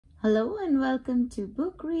Hello and welcome to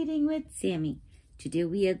Book Reading with Sammy. Today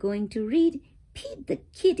we are going to read Pete the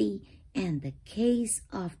Kitty and the Case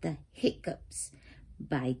of the Hiccups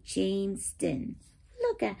by James Stin.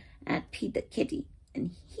 Look at Pete the Kitty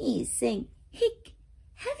and he is saying, "Hic,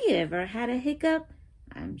 have you ever had a hiccup?"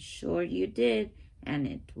 I'm sure you did, and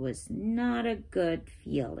it was not a good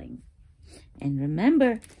feeling. And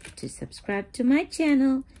remember to subscribe to my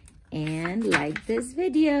channel and like this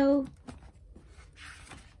video.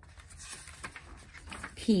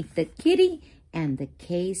 Pete the Kitty and the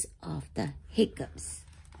Case of the Hiccups.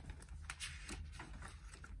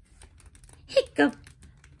 Hiccup!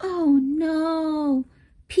 Oh no!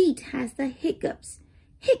 Pete has the hiccups.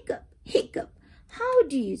 Hiccup, hiccup. How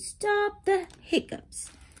do you stop the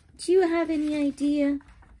hiccups? Do you have any idea?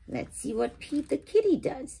 Let's see what Pete the Kitty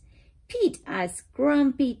does. Pete asks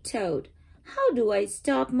Grumpy Toad, "How do I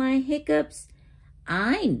stop my hiccups?"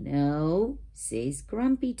 "I know," says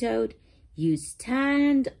Grumpy Toad. "You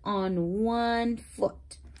stand on one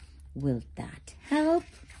foot." Will that help?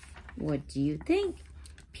 What do you think?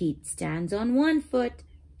 Pete stands on one foot.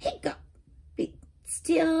 Hiccup! Pete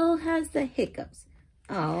still has the hiccups.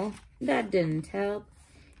 Oh, that didn't help.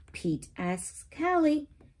 Pete asks Callie,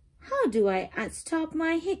 "How do I stop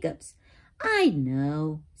my hiccups?" "I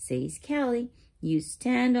know," says Callie. "You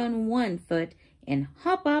stand on one foot and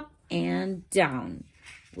hop up and down."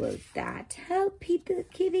 Will that help Pete the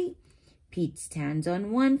Kitty? Pete stands on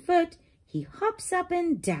one foot. He hops up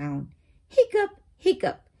and down. Hiccup,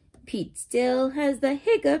 hiccup. Pete still has the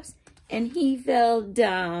hiccups and he fell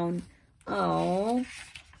down. Oh.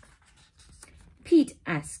 Pete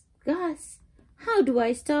asks Gus, "How do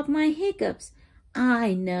I stop my hiccups?"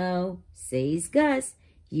 "I know," says Gus.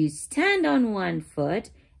 "You stand on one foot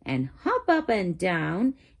and hop up and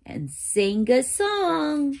down and sing a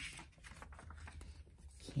song."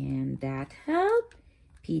 Can that help?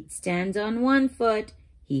 Pete stands on one foot.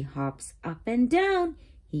 He hops up and down.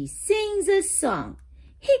 He sings a song.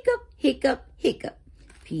 Hiccup, hiccup, hiccup.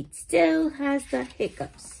 Pete still has the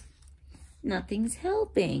hiccups. Nothing's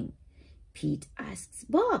helping. Pete asks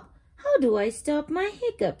Bob, "How do I stop my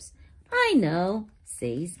hiccups?" "I know,"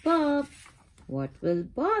 says Bob. What will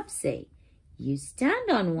Bob say? "You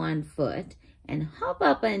stand on one foot and hop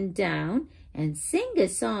up and down and sing a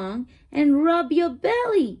song and rub your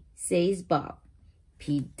belly," says Bob.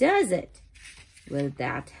 Pete does it. Will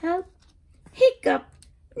that help? Hiccup!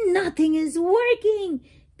 Nothing is working.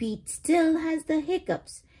 Pete still has the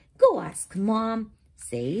hiccups. "Go ask Mom,"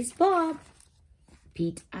 says Bob.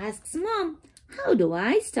 Pete asks Mom, "How do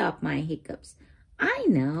I stop my hiccups?" "I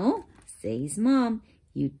know," says Mom.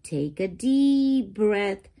 "You take a deep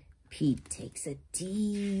breath." Pete takes a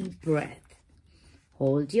deep breath.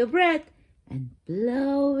 "Hold your breath and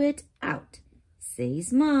blow it out,"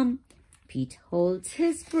 says Mom. Pete holds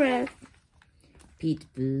his breath. Pete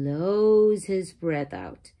blows his breath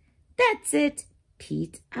out. "That's it,"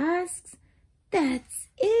 Pete asks. "That's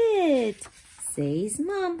it," says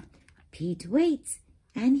Mom. Pete waits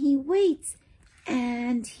and he waits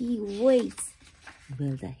and he waits.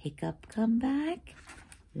 Will the hiccup come back?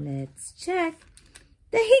 Let's check.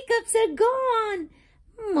 The hiccups are gone.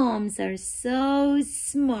 Moms are so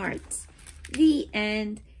smart. The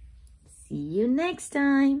end. See you next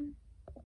time.